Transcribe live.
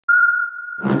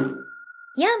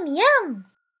Yum, yum!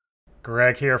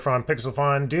 Greg here from Pixel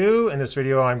Fondue. In this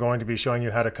video, I'm going to be showing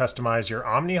you how to customize your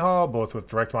Omnihaul, both with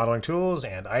direct modeling tools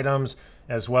and items,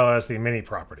 as well as the mini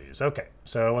properties. Okay,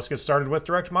 so let's get started with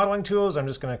direct modeling tools. I'm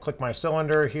just going to click my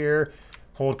cylinder here,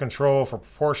 hold Control for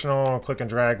proportional, click and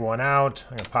drag one out.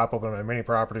 I'm going to pop open my mini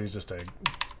properties just to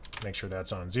make sure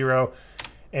that's on 0.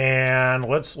 And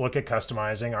let's look at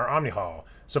customizing our Omnihaul.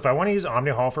 So if I want to use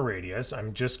Omnihaul for radius,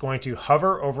 I'm just going to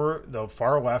hover over the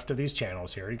far left of these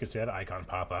channels here. You can see that icon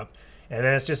pop up. And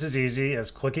then it's just as easy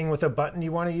as clicking with a button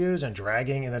you want to use and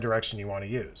dragging in the direction you want to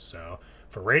use. So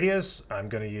for radius, I'm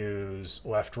going to use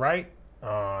left right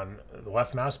on the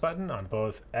left mouse button on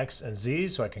both X and Z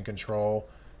so I can control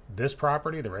this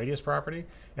property, the radius property.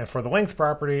 And for the length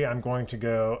property, I'm going to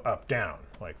go up down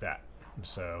like that.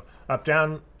 So up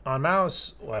down on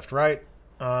mouse, left right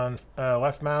on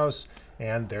left mouse,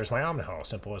 and there's my Omnihaul.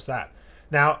 Simple as that.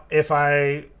 Now, if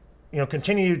I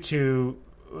continue to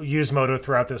use MODO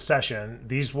throughout this session,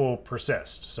 these will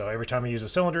persist. So every time I use a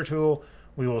cylinder tool,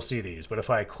 we will see these. But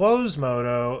if I close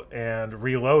MODO and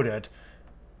reload it,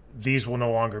 these will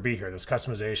no longer be here. This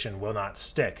customization will not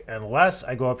stick unless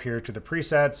I go up here to the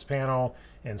presets panel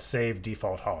and save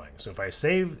default hauling. So if I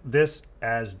save this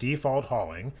as default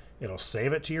hauling, it'll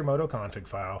save it to your MODO config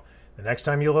file. The next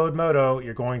time you load MODO,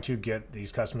 you're going to get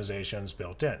these customizations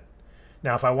built in.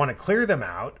 Now, if I want to clear them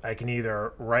out, I can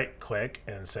either right click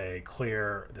and say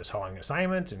clear this hauling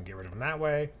assignment and get rid of them that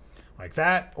way, like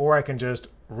that, or I can just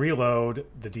reload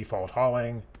the default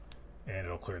hauling and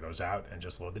it'll clear those out and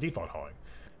just load the default hauling.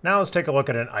 Now let's take a look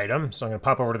at an item. So I'm going to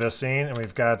pop over to this scene and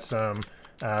we've got some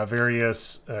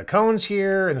various cones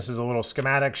here. And this is a little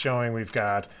schematic showing we've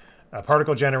got a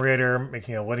particle generator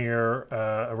making a linear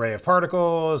array of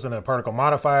particles, and then a particle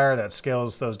modifier that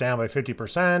scales those down by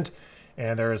 50%.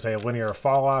 And there is a linear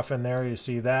fall off in there. You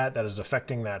see that. That is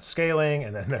affecting that scaling.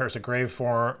 And then there's a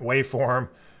waveform,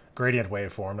 gradient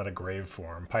waveform, not a grave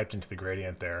form, piped into the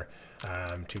gradient there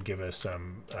to give us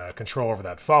some control over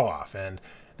that fall off. And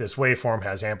this waveform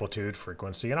has amplitude,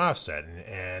 frequency, and offset.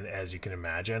 And as you can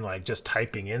imagine, like just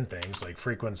typing in things like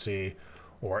frequency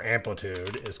or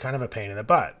amplitude is kind of a pain in the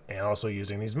butt. And also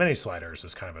using these mini sliders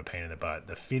is kind of a pain in the butt.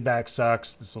 The feedback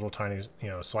sucks, this little tiny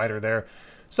slider there.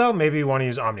 So maybe you want to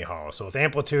use Omnihaul. So with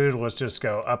amplitude, let's just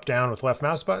go up, down with left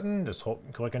mouse button. Just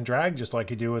click and drag, just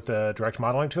like you do with the direct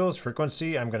modeling tools.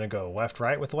 Frequency, I'm going to go left,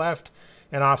 right with left.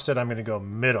 And offset, I'm going to go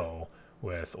middle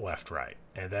with left, right.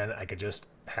 And then I could just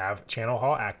have channel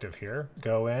haul active here.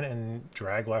 Go in and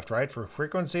drag left, right for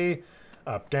frequency,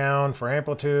 up, down for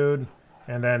amplitude,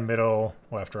 and then middle,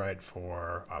 left, right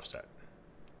for offset.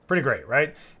 Pretty great,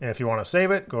 right? And if you want to save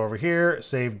it, go over here,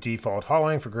 save default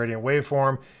hauling for gradient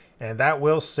waveform, and that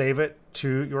will save it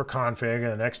to your config.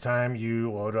 And the next time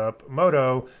you load up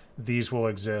MODO, these will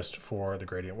exist for the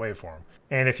gradient waveform.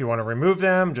 And if you want to remove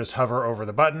them, just hover over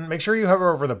the button. Make sure you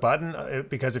hover over the button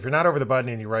because if you're not over the button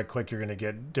and you right click, you're going to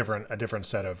get a different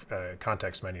set of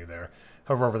context menu there.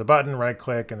 Hover over the button, right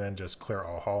click, and then just clear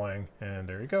all hauling. And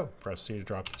there you go. Press C to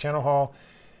drop the channel haul.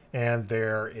 And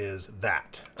there is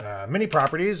that. Mini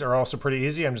properties are also pretty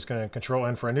easy. I'm just going to control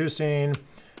N for a new scene.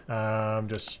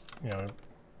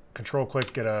 Control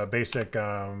click, get a basic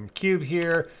cube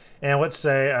here. And let's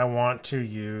say I want to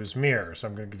use mirror. So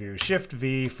I'm going to do Shift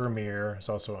V for mirror. It's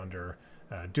also under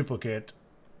duplicate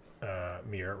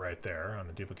mirror right there on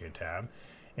the duplicate tab.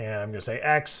 And I'm going to say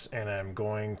X and I'm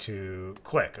going to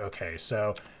click. Okay,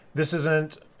 so this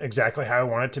isn't exactly how I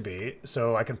want it to be.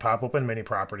 So I can pop open mini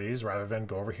properties rather than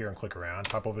go over here and click around.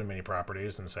 Pop open mini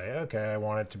properties and say, okay, I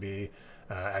want it to be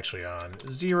actually on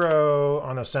 0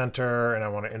 on the center, and I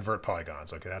want to invert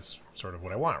polygons. Okay, that's sort of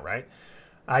what I want, right?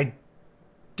 I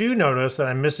do notice that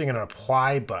I'm missing an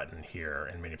apply button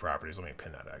here in mini properties. Let me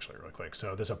pin that actually really quick.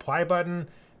 So this apply button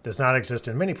does not exist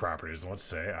in mini properties. Let's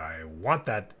say I want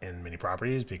that in mini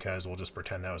properties because we'll just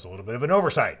pretend that was a little bit of an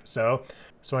oversight. So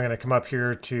I'm going to come up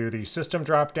here to the system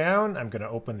drop down. I'm going to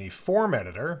open the form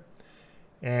editor.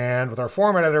 And with our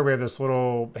form editor, we have this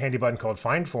little handy button called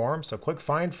Find Form. So click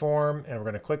Find Form, and we're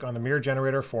going to click on the mirror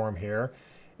generator form here.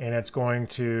 And it's going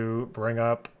to bring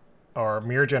up our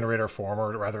mirror generator form,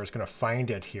 or rather it's going to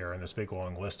find it here in this big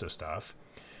long list of stuff.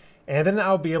 And then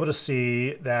I'll be able to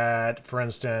see that, for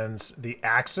instance, the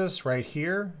axis right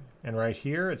here and right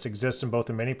here, it exists in both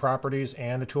the mini properties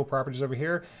and the tool properties over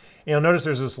here. And you'll notice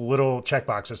there's this little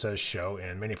checkbox that says Show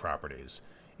in Mini Properties.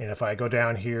 And if I go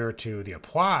down here to the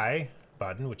Apply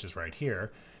button, which is right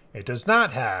here, it does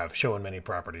not have Show in Mini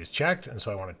Properties checked. And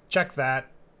so I want to check that.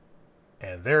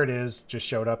 And there it is, just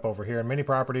showed up over here in Mini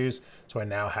Properties. So I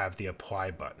now have the Apply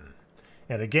button.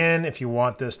 And again, if you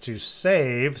want this to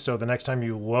save, so the next time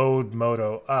you load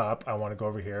MODO up, I want to go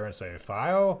over here and say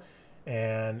File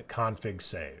and Config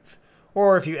Save.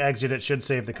 Or if you exit, it should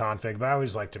save the config, but I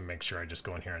always like to make sure I just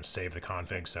go in here and save the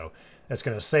config. So it's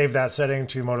going to save that setting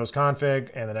to MODO's config,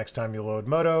 and the next time you load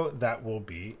MODO, that will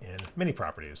be in mini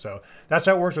properties. So that's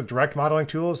how it works with direct modeling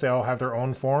tools. They all have their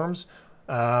own forms.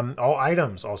 All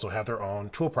items also have their own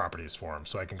tool properties form.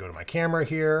 So I can go to my camera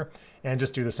here and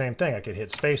just do the same thing. I could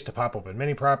hit space to pop open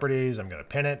mini properties. I'm going to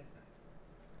pin it.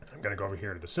 I'm going to go over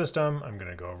here to the system. I'm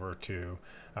going to go over to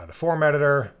the form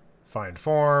editor, find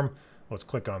form. Let's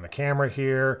click on the camera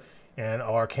here, and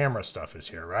all our camera stuff is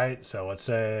here, right? So let's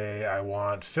say I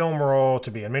want film roll to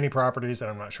be in mini properties,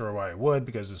 and I'm not sure why I would,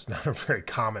 because it's not a very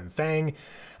common thing.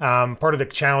 Part of the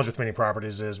challenge with mini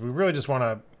properties is we really just want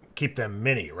to keep them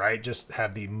mini, right? Just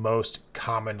have the most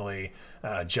commonly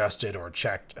adjusted or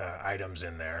checked items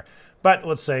in there. But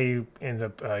let's say you end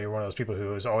up, you're one of those people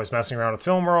who is always messing around with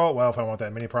film roll. Well, if I want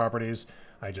that mini properties,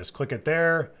 I just click it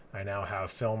there. I now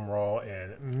have film roll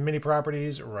in mini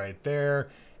properties right there.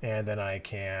 And then I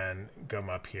can come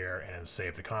up here and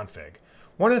save the config.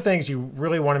 One of the things you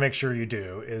really want to make sure you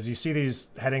do is you see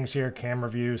these headings here: camera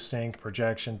view, sync,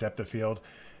 projection, depth of field.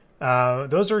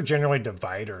 Those are generally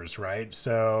dividers, right?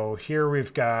 So here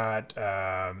we've got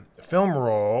film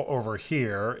roll over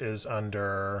here is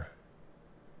under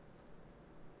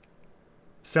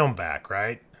film back,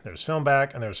 right? There's film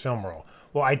back and there's film roll.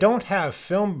 Well, I don't have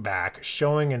film back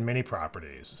showing in mini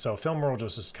properties. So film roll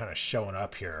just is kind of showing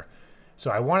up here.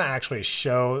 So I want to actually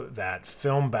show that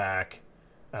film back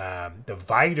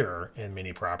divider in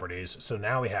mini properties. So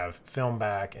now we have film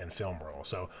back and film roll.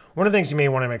 So one of the things you may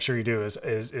want to make sure you do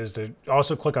is to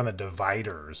also click on the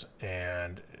dividers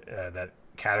and that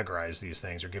categorize these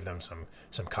things or give them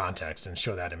some context and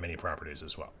show that in mini properties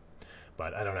as well.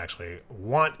 But I don't actually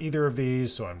want either of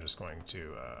these, so I'm just going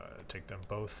to take them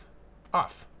both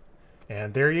off.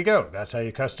 And there you go. That's how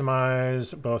you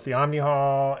customize both the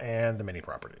Omnihaul and the mini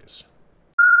properties.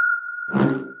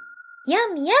 Yum,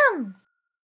 yum!